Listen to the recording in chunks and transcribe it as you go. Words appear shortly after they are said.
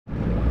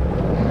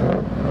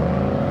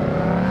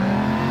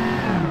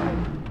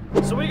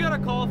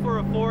a call for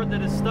a Ford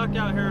that is stuck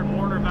out here in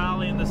MORR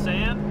Valley in the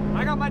sand.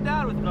 I got my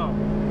dad with me.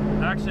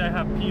 Oh, actually I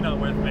have Peanut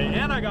with me,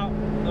 and I got,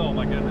 oh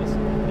my goodness,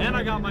 and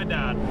I got my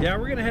dad. Yeah,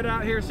 we're gonna head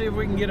out here, see if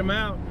we can get him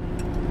out.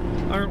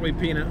 Aren't we,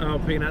 Peanut? Oh,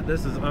 Peanut,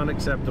 this is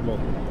unacceptable.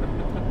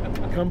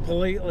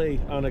 Completely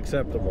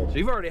unacceptable. So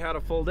you've already had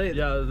a full day.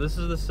 Yeah, this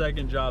is the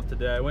second job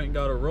today. I went and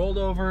got a rolled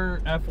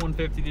over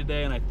F-150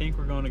 today, and I think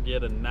we're going to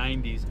get a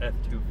 90s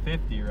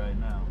F-250 right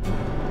now.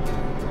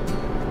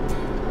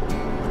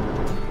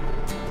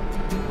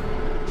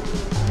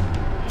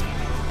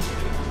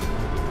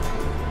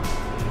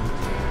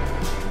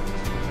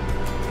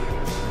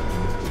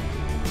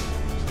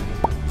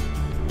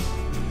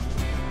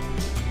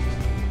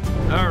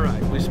 All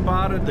right, we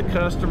spotted the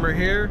customer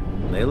here.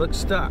 They look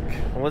stuck.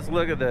 Well, let's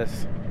look at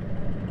this.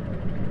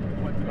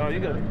 Oh, you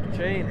got a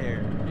chain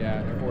here.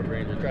 Yeah, the Ford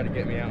Ranger tried to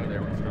get me out of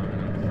there when it's strong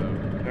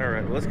enough, so. All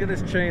right, well, let's get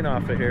this chain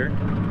off of here.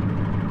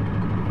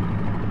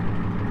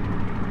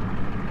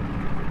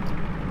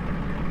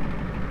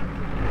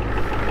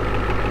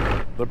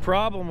 The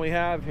problem we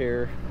have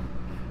here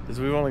is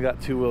we've only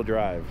got two-wheel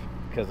drive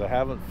because I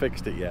haven't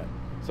fixed it yet.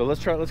 So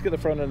let's get the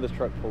front end of this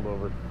truck pulled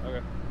over.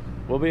 Okay.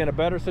 We'll be in a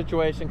better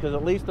situation because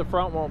at least the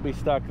front won't be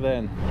stuck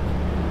then.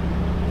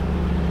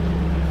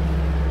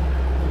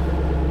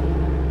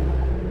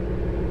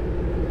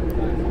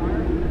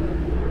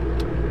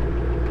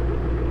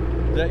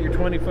 Is that your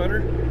 20-footer?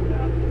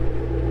 Yeah.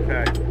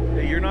 Okay.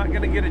 Now, you're not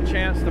going to get a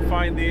chance to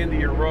find the end of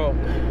your rope.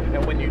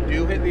 And when you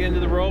do hit the end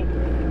of the rope,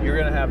 you're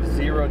going to have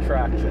zero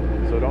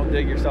traction. So don't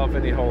dig yourself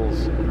any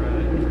holes.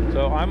 Right.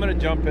 So I'm going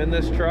to jump in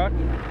this truck.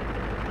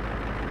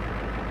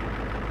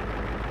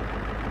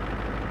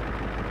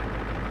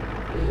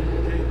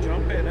 Okay,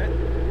 jump in it.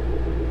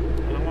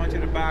 And I want you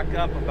to back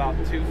up about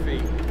 2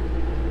 feet.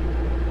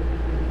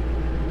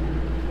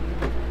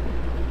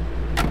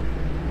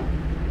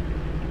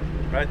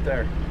 Right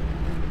there.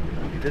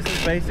 This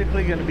is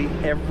basically going to be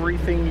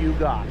everything you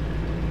got.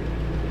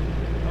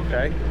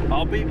 Okay,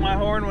 I'll beat my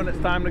horn when it's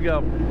time to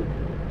go.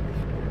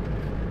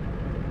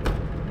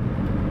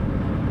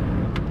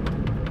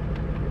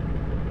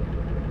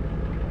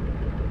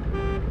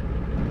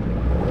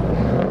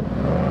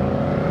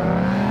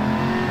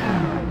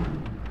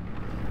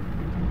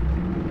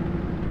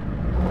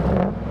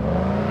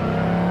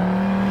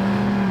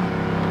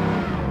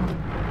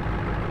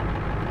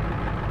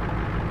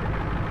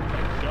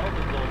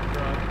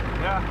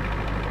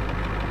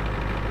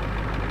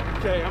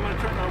 Okay, I'm going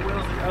to turn my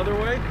wheels the other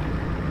way.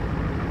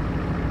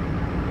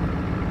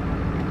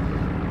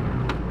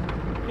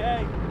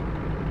 Okay,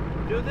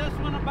 do this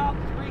one about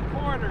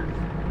 3/4.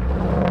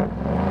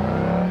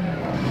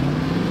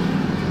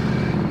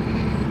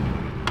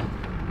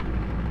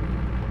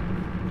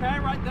 Okay,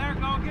 right there,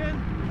 go again.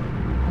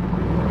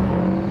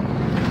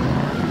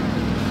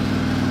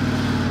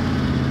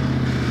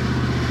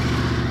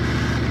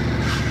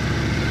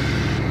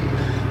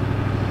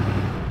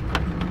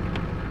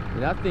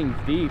 That thing's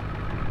deep.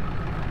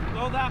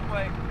 Go that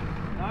way.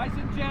 Nice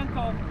and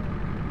gentle.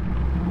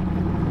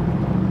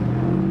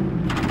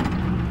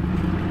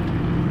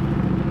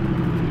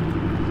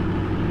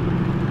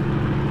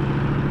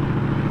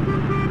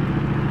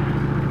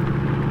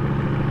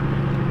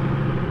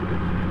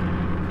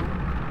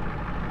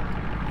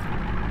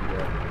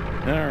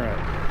 All right.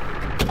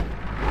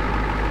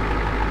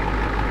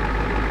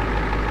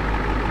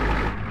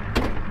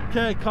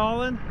 Okay,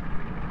 Colin.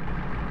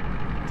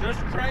 Just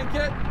crank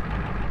it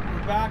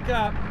and back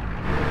up.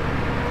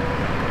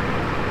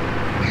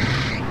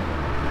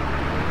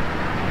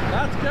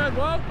 That's good,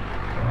 whoa.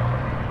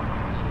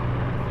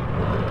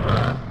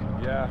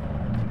 Yeah.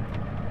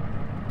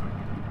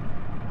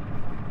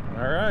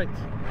 All right.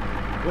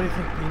 What do you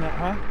think, Peanut,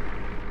 huh?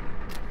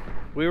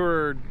 We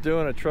were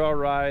doing a trail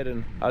ride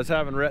and I was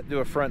having Rhett do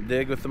a front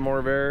dig with the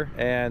MORR,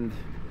 and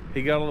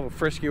he got a little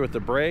frisky with the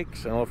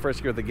brakes and a little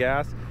frisky with the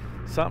gas.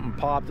 Something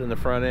popped in the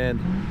front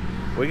end.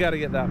 We got to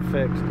get that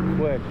fixed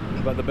quick.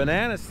 But the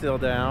banana's still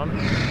down,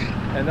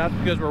 and that's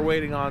because we're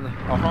waiting on a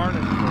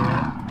harness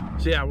for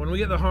it. So yeah, when we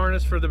get the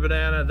harness for the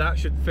banana, that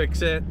should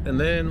fix it, and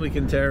then we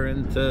can tear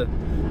into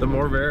the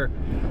MORR.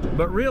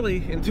 But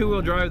really, in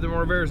two-wheel drive, the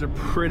MORR is a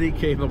pretty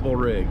capable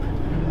rig.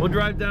 We'll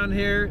drive down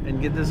here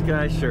and get this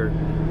guy's shirt.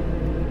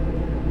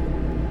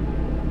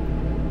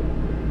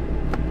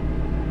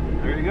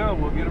 There you go,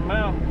 we'll get him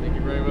out. Thank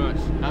you very much.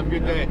 Have a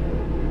good day.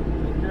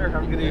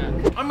 Have a good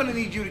evening. I'm gonna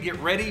need you to get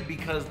ready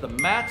because the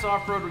Matt's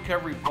Off-Road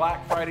Recovery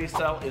Black Friday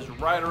sale is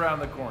right around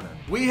the corner.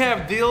 We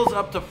have deals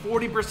up to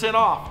 40%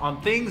 off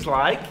on things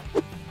like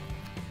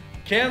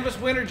canvas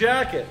winter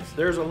jackets.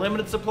 There's a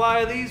limited supply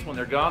of these. When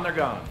they're gone, they're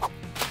gone.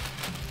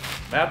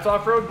 Matt's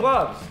Off-Road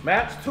gloves,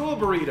 Matt's tool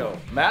burrito,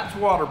 Matt's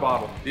water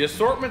bottle, the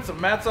assortments of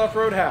Matt's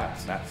Off-Road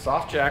hats, Matt's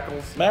soft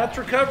jackals, Matt's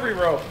recovery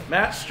rope,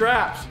 Matt's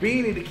straps,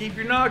 beanie to keep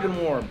your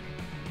noggin warm,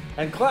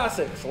 and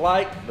classics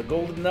like the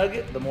Golden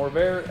Nugget, the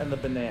MORR, and the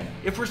Banana.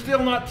 If we're still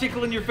not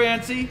tickling your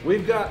fancy,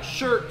 we've got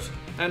shirts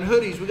and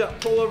hoodies. We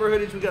got pullover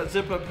hoodies, we got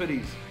zip-up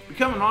hoodies.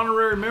 Become an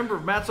honorary member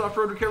of Matt's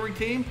Off-Road Recovery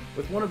team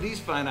with one of these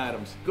fine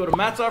items. Go to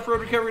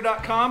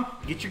mattsoffroadrecovery.com,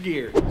 get your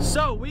gear.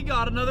 So we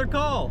got another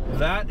call.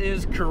 That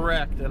is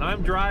correct, and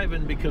I'm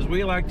driving because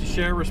we like to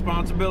share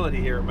responsibility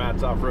here at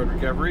Matt's Off-Road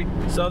Recovery.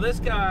 So this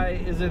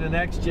guy is in an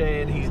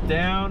XJ and he's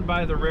down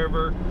by the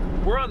river.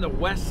 We're on the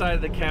west side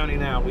of the county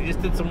now. We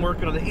just did some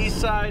work on the east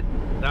side.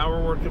 Now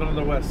we're working on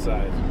the west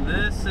side.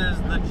 This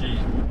is the Jeep,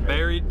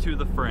 buried to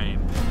the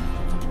frame.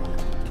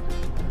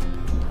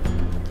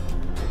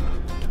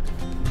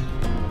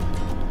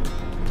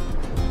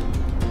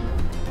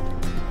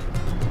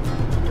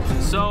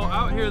 So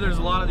out here there's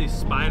a lot of these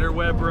spider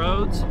web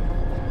roads,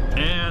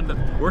 and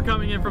we're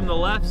coming in from the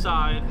left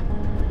side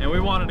and we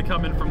wanted to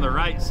come in from the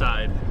right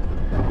side,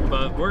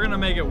 but we're gonna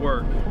make it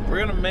work. We're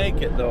gonna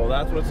make it though,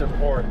 that's what's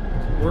important.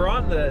 We're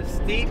on the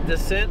steep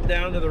descent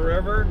down to the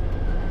river.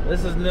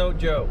 This is no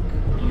joke.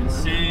 You can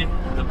see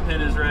the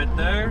pit is right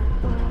there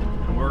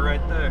and we're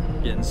right there.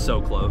 Getting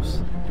so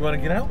close. You wanna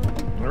get out?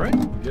 All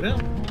right, get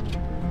out.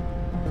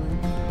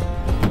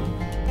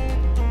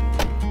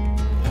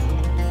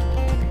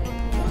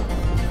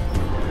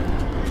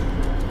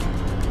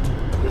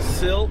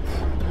 Silt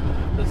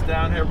that's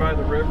down here by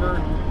the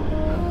river.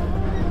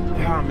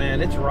 Oh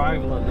man, it's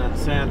rivaling that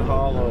Sand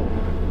Hollow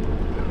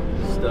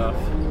stuff.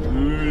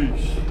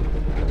 Eesh.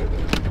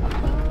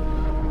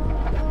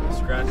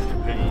 Scratch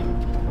the paint.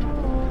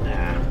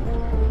 Nah.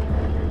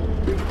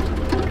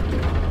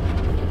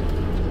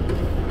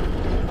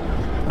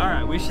 All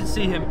right, we should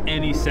see him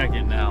any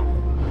second now.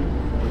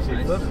 You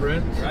see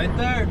footprints? Right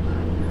there.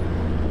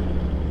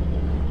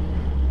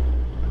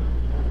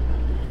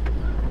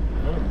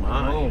 Oh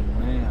my. Oh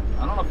man,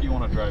 I don't know if you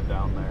want to drive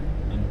down there.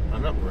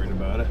 I'm not worried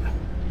about it.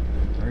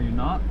 Are you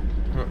not?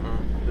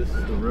 This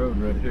is the road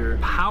right here.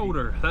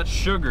 Powder, that's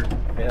sugar.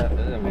 Yeah,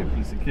 that'll be a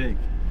piece of cake.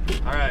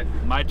 All right,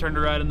 my turn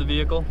to ride in the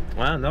vehicle.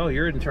 Well, no,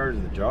 you're in charge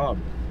of the job.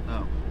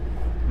 Oh,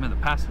 I'm in the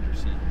passenger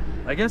seat.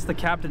 I guess the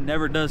captain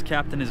never does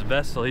captain his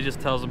vessel. He just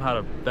tells him how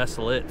to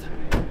vessel it.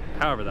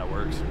 However that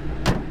works.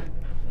 Yeah,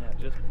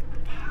 just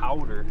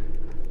powder.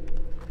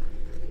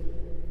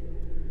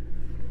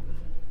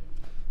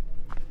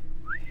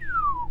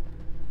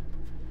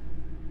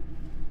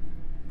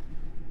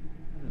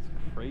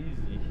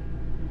 Crazy.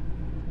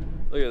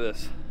 Look at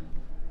this.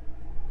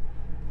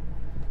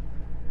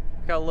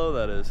 Look how low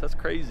that is. That's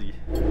crazy.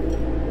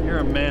 You're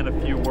a man of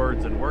few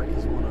words and work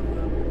is one of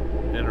them.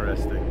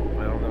 Interesting.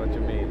 I don't know what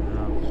you mean.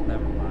 No, just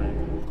never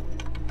mind.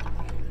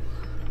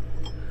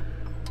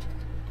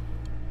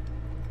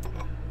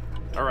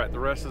 All right, the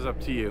rest is up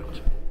to you.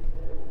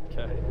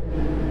 Okay.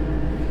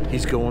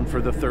 He's going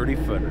for the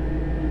 30-footer.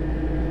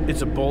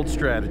 It's a bold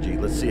strategy.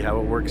 Let's see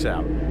how it works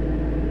out.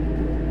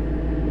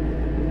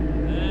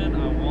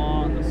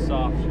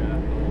 Soft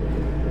shackle.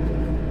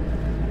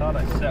 Thought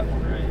I set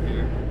one right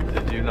here.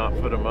 Did you not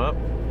put them up?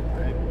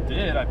 I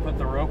did. I put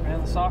the rope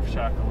and the soft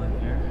shackle in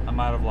here. I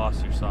might have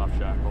lost your soft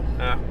shackle.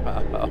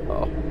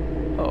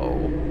 Oh.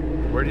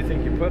 Where do you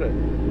think you put it? I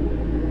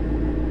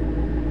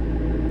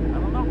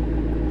don't know.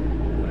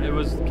 It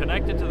was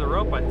connected to the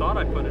rope. I thought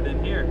I put it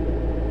in here.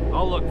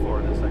 I'll look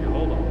for it in a second.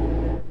 Hold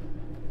on.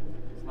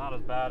 It's not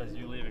as bad as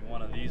you leaving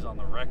one of these on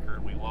the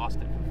record. We lost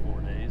it for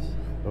 4 days.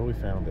 Oh, we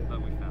found it.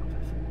 But we found it.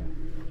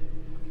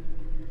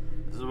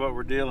 This is what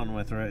we're dealing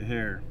with right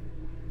here.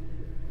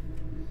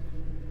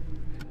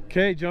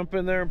 Okay, jump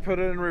in there and put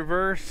it in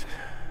reverse.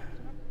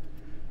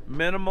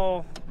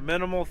 Minimal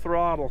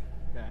throttle.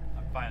 Okay.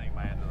 I'm finding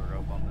my end of the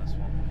rope on this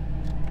one.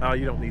 Oh,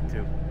 you don't need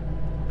to.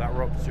 That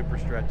rope's super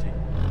stretchy.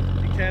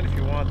 You can if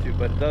you want to,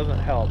 but it doesn't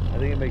help. I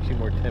think it makes you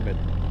more timid.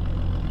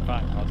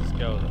 Fine, I'll just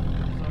go then.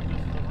 So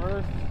just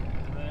reverse,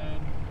 and then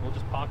we'll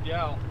just pop you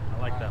out. I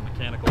like that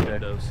mechanical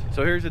windows.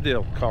 So here's the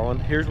deal, Colin.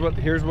 Here's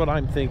what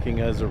I'm thinking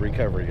as a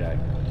recovery guy.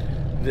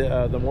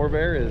 The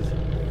MORR is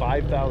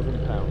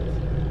 5,000 pounds.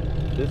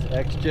 This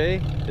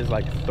XJ is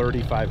like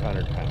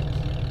 3,500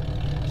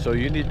 pounds. So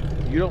you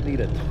don't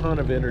need a ton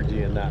of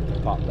energy in that to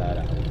pop that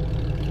out.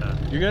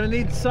 Okay. You're gonna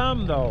need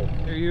some though.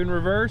 Are you in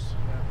reverse?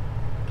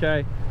 Yeah.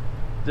 Okay.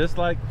 Just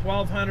like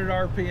 1,200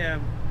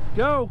 RPM.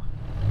 Go.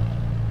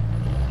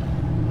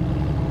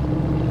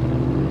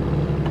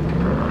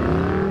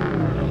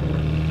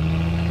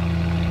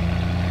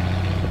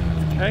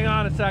 Hang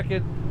on a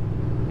second.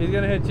 He's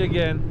gonna hit you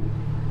again.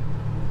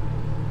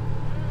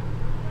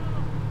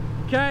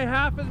 Okay,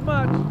 half as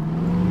much.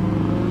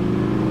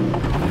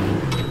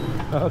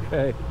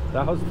 Okay,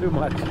 that was too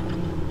much.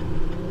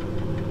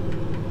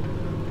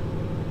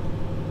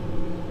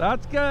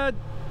 That's good.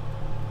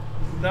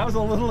 That was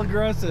a little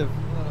aggressive. A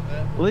little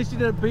bit. At least you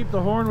didn't beep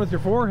the horn with your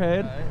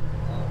forehead. All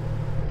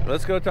right.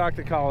 Let's go talk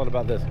to Colin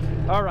about this.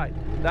 All right,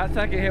 that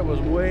second hit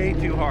was way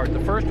too hard. The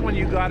first one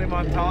you got him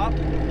on top.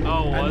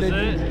 Oh, was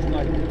it? Just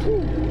like,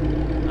 whew.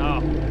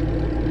 Oh,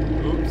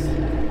 oops.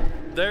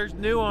 There's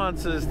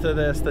nuances to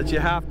this that you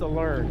have to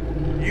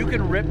learn. You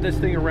can rip this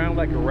thing around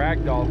like a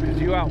rag doll because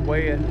you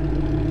outweigh it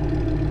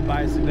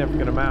by a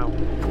significant amount.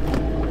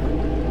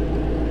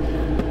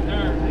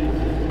 Alright.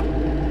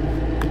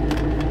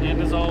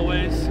 And as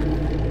always,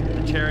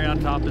 the cherry on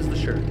top is the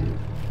shirt.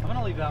 I'm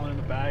gonna leave that one in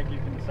the bag. You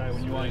can decide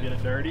when you want to get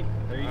it dirty.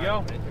 There you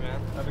go. Thank you, man.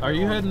 Are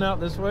you heading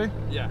out this way?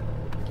 Yeah.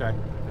 Okay.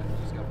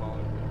 Just got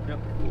followed. Yep.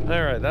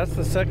 All right, that's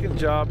the second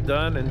job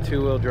done in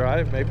two-wheel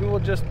drive. Maybe we'll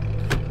just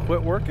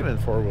quit working in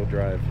four-wheel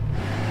drive.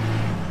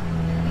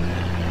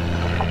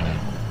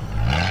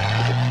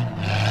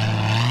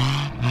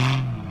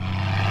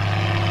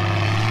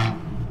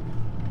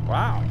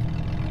 Wow.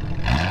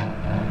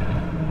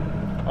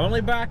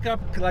 Only back up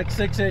like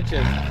 6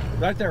 inches.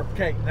 Right there.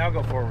 Okay, now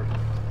go forward.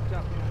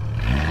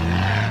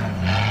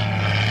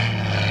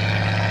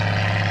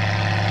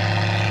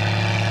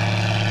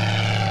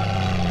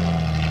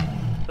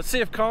 Let's see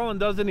if Colin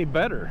does any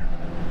better.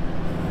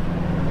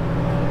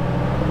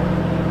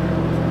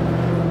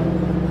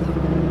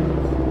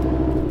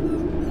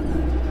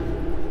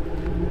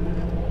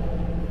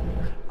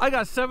 I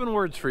got 7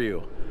 words for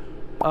you.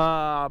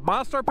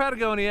 Milestar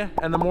Patagonia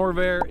and the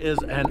MORR is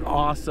an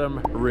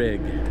awesome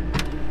rig.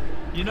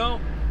 You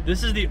know,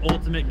 this is the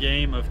ultimate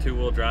game of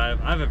two-wheel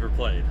drive I've ever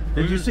played.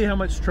 Did you see how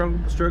much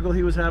struggle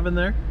he was having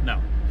there?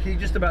 No. He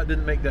just about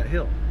didn't make that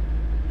hill.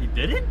 He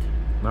didn't?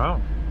 No.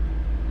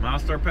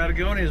 Milestar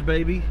Patagonias,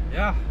 baby.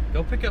 Yeah.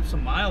 Go pick up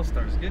some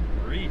Milestars. Good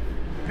grief.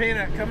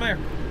 Peanut, come here.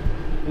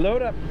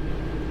 Load up.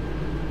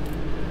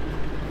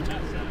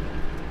 That's a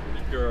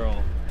good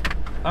girl.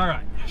 All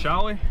right,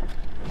 shall we?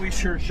 We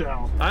sure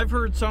shall. I've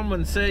heard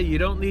someone say you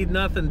don't need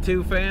nothing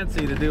too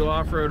fancy to do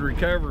off-road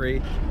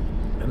recovery,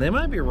 and they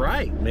might be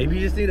right. Maybe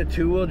you just need a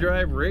two-wheel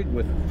drive rig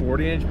with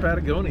 40-inch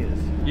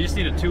Patagonias. You just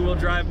need a two-wheel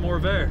drive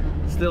MORR.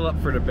 Still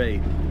up for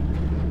debate.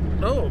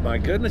 Oh my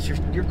goodness,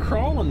 you're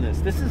crawling this.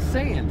 This is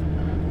sand.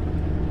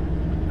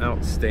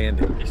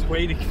 Outstanding. He's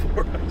waiting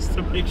for us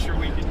to make sure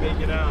we can make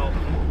it out.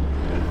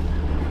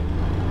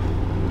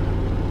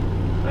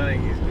 I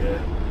think he's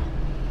good.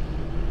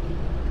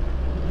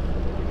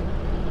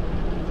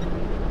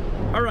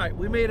 All right,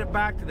 we made it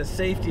back to the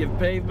safety of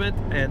pavement,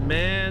 and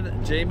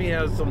man, Jamie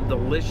has some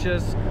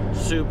delicious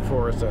soup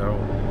for us at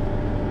home.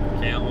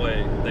 Can't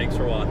wait. Thanks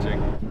for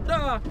watching.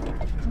 Ah!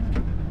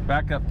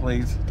 Back up,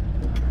 please.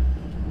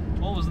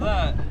 What was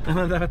that?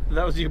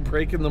 that was you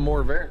breaking the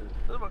MORR.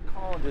 That's what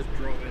Colin just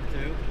drove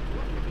into.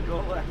 Go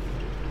left.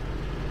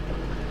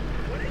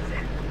 What is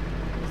it?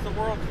 It's the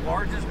world's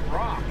largest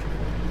rock.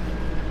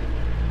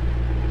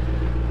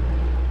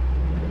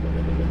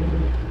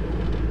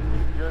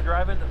 You're gonna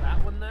drive into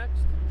that one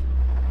next?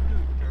 I'm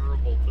doing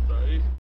terrible today.